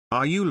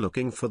Are you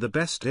looking for the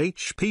best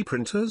HP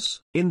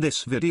printers? In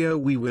this video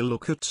we will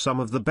look at some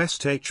of the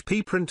best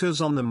HP printers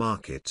on the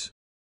market.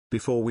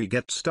 Before we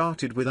get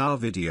started with our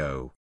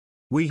video,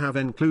 we have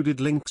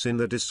included links in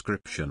the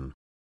description.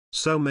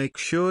 So make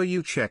sure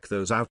you check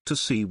those out to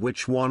see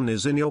which one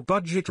is in your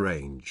budget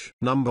range.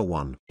 Number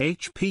 1.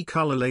 HP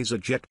Color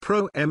LaserJet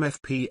Pro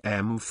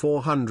MFPM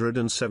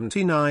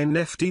 479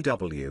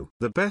 FTW.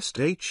 The best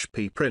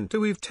HP printer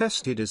we've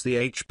tested is the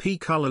HP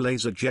Color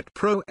LaserJet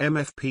Pro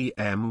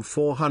MFPM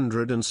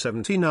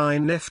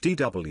 479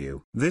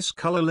 FTW. This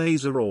color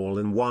laser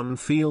all-in-one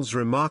feels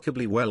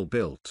remarkably well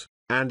built,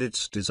 and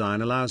its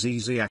design allows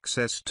easy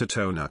access to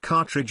toner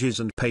cartridges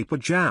and paper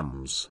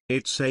jams.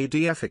 Its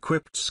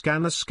ADF-equipped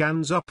scanner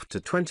scans up to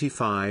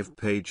 25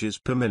 pages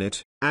per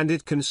minute, and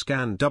it can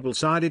scan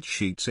double-sided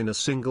sheets in a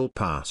single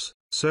pass,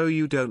 so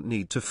you don't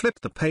need to flip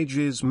the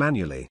pages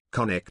manually.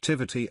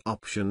 Connectivity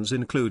options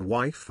include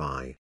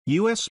Wi-Fi,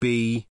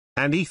 USB,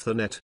 and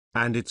Ethernet,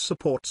 and it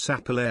supports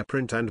Apple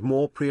AirPrint and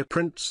more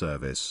pre-print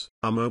service.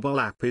 A mobile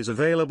app is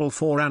available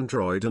for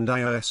Android and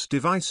iOS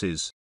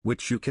devices,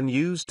 which you can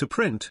use to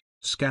print,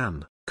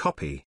 scan,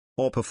 copy,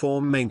 or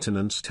perform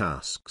maintenance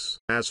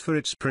tasks. As for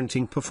its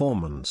printing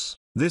performance,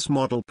 this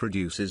model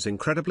produces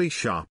incredibly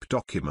sharp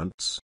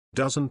documents,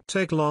 doesn't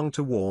take long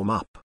to warm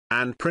up,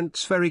 and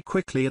prints very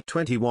quickly at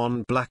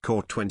 21 black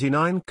or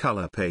 29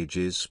 color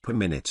pages per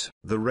minute.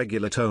 The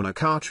regular toner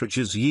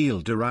cartridges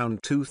yield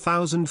around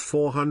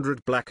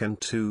 2,400 black and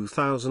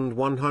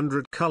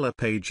 2,100 color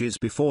pages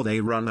before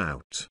they run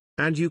out,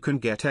 and you can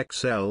get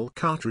XL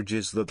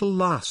cartridges that'll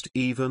last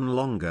even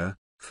longer,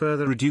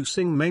 further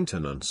reducing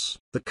maintenance.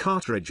 The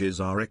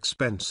cartridges are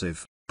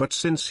expensive, but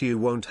since you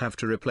won't have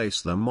to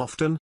replace them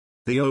often,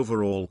 the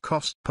overall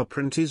cost per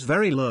print is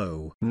very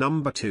low.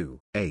 Number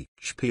 2.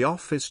 HP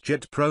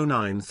OfficeJet Pro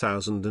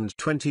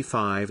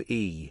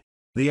 9025E.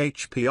 The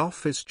HP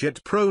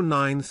OfficeJet Pro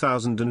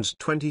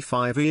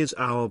 9025E is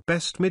our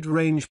best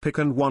mid-range pick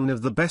and one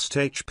of the best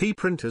HP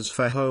printers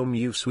for home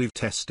use we've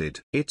tested.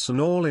 It's an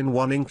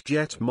all-in-one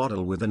inkjet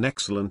model with an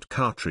excellent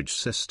cartridge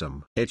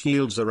system. It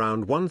yields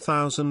around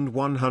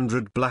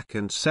 1,100 black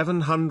and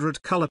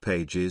 700 color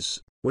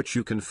pages, which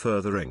you can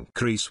further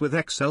increase with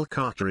XL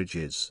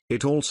cartridges.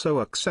 It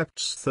also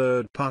accepts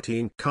third-party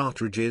ink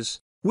cartridges,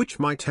 which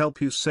might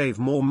help you save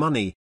more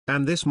money.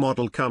 And this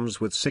model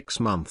comes with 6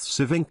 months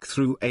of ink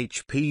through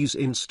HP's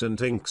Instant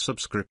Ink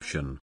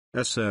subscription,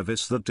 a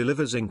service that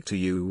delivers ink to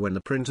you when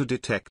the printer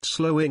detects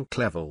low ink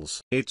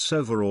levels. Its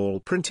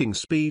overall printing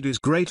speed is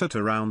great at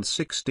around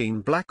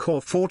 16 black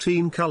or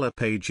 14 color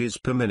pages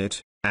per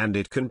minute, and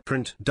it can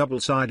print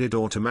double-sided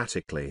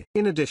automatically.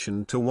 In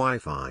addition to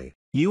Wi-Fi,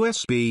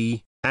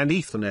 USB, and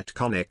Ethernet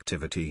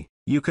connectivity,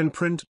 you can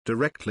print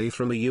directly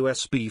from a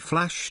USB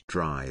flash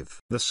drive.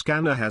 The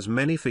scanner has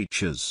many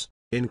features,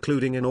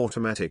 including an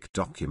automatic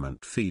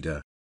document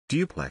feeder,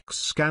 duplex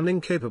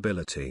scanning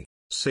capability,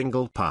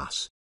 single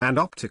pass, and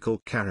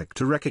optical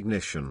character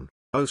recognition,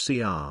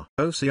 OCR.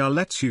 OCR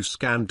lets you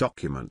scan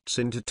documents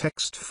into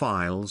text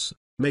files,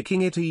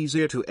 making it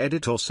easier to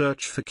edit or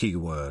search for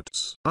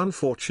keywords.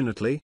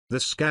 Unfortunately, the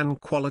scan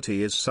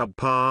quality is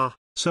subpar,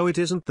 so it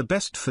isn't the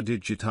best for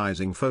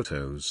digitizing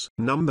photos.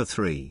 Number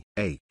 3.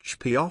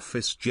 HP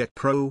OfficeJet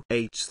Pro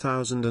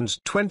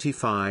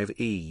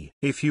 8025E.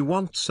 If you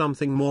want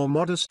something more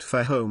modest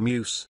for home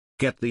use,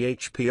 get the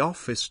HP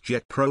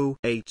OfficeJet Pro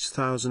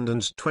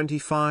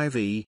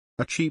 8025E,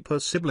 a cheaper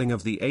sibling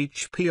of the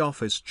HP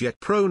OfficeJet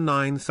Pro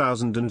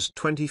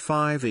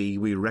 9025E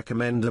we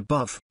recommend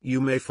above.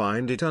 You may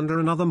find it under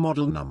another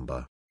model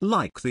number,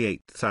 like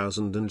the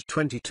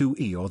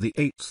 8022E or the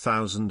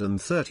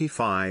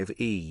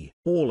 8035E.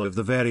 All of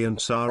the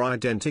variants are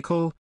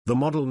identical, the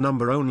model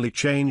number only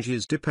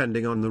changes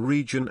depending on the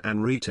region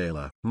and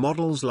retailer.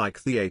 Models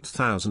like the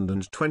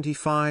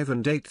 8025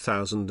 and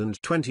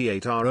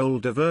 8028 are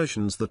older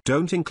versions that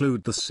don't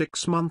include the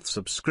 6-month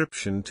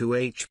subscription to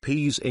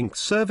HP's ink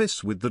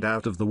service. With that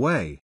out of the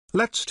way,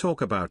 let's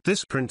talk about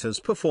this printer's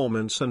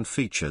performance and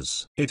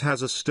features. It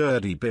has a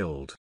sturdy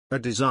build, a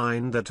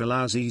design that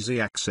allows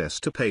easy access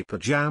to paper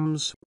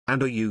jams,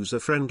 and a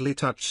user-friendly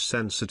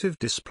touch-sensitive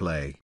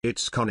display.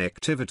 Its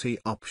connectivity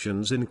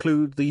options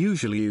include the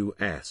usual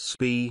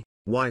USB,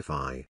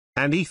 Wi-Fi,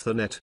 and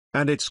Ethernet,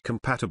 and it's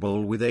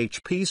compatible with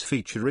HP's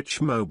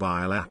feature-rich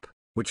mobile app,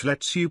 which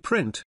lets you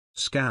print,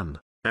 scan,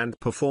 and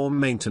perform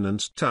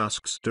maintenance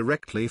tasks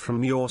directly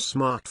from your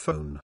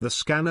smartphone. The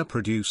scanner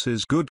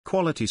produces good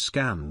quality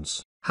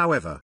scans,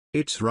 however,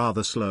 it's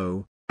rather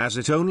slow, as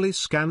it only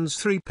scans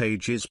 3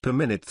 pages per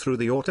minute through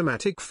the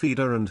automatic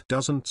feeder and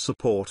doesn't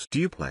support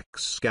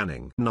duplex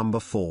scanning.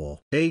 Number 4.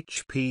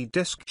 HP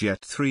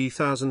DeskJet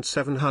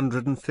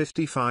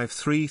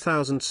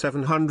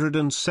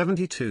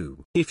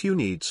 3755-3772. If you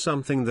need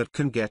something that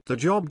can get the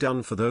job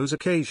done for those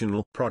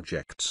occasional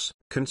projects,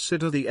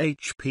 consider the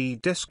HP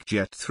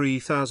DeskJet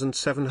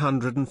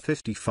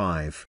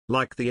 3755.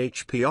 Like the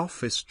HP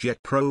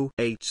OfficeJet Pro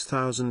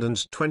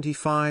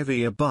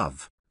 8025E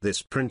above,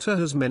 this printer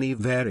has many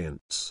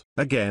variants.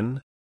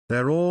 Again,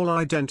 they're all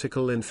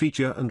identical in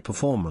feature and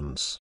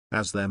performance,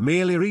 as they're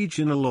merely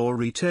regional or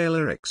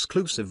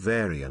retailer-exclusive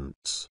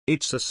variants.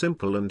 It's a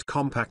simple and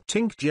compact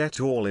inkjet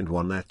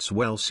all-in-one that's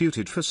well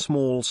suited for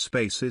small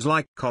spaces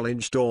like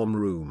college dorm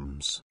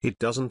rooms. It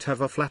doesn't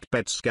have a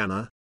flatbed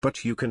scanner,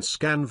 but you can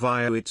scan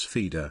via its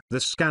feeder. The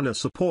scanner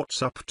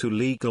supports up to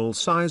legal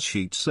size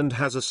sheets and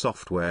has a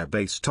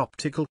software-based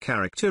optical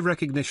character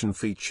recognition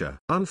feature.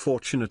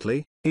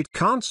 Unfortunately, it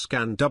can't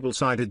scan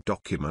double-sided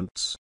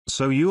documents,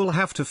 so you'll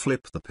have to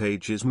flip the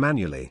pages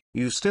manually.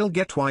 You still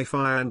get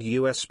Wi-Fi and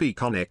USB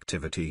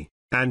connectivity,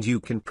 and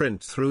you can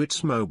print through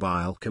its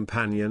mobile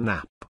companion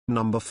app.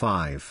 Number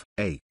 5.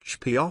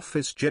 HP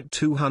OfficeJet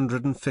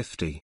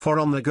 250. For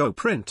on-the-go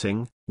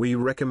printing, we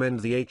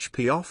recommend the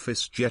HP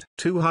OfficeJet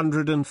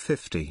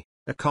 250,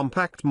 a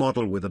compact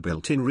model with a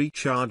built-in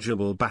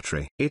rechargeable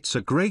battery. It's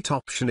a great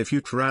option if you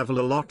travel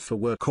a lot for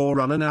work or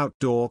run an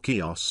outdoor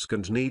kiosk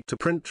and need to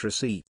print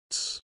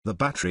receipts. The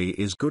battery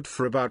is good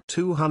for about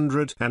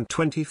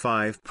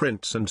 225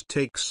 prints and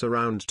takes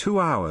around 2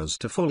 hours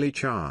to fully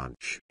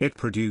charge. It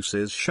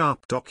produces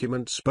sharp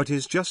documents but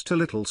is just a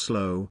little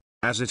slow,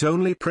 as it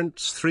only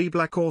prints 3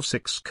 black or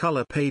 6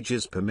 color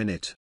pages per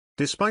minute.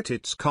 Despite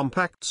its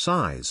compact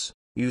size,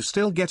 you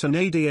still get an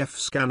ADF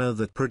scanner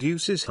that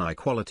produces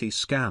high-quality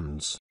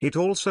scans. It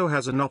also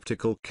has an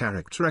optical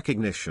character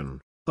recognition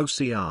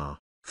 (OCR)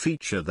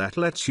 feature that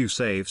lets you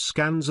save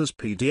scans as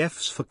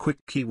PDFs for quick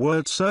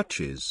keyword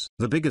searches.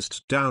 The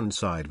biggest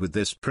downside with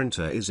this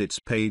printer is its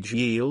page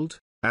yield,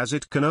 as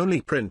it can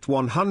only print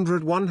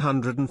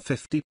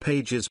 100-150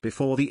 pages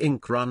before the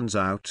ink runs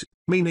out,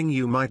 meaning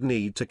you might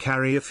need to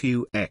carry a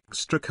few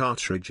extra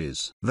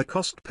cartridges. The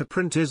cost per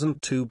print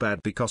isn't too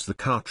bad because the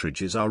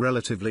cartridges are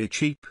relatively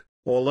cheap,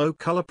 although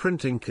color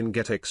printing can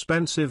get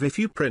expensive if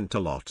you print a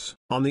lot.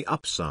 On the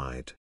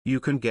upside, you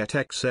can get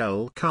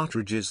XL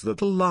cartridges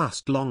that'll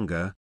last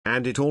longer,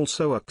 and it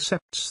also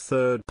accepts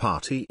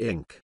third-party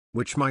ink,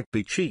 which might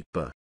be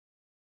cheaper.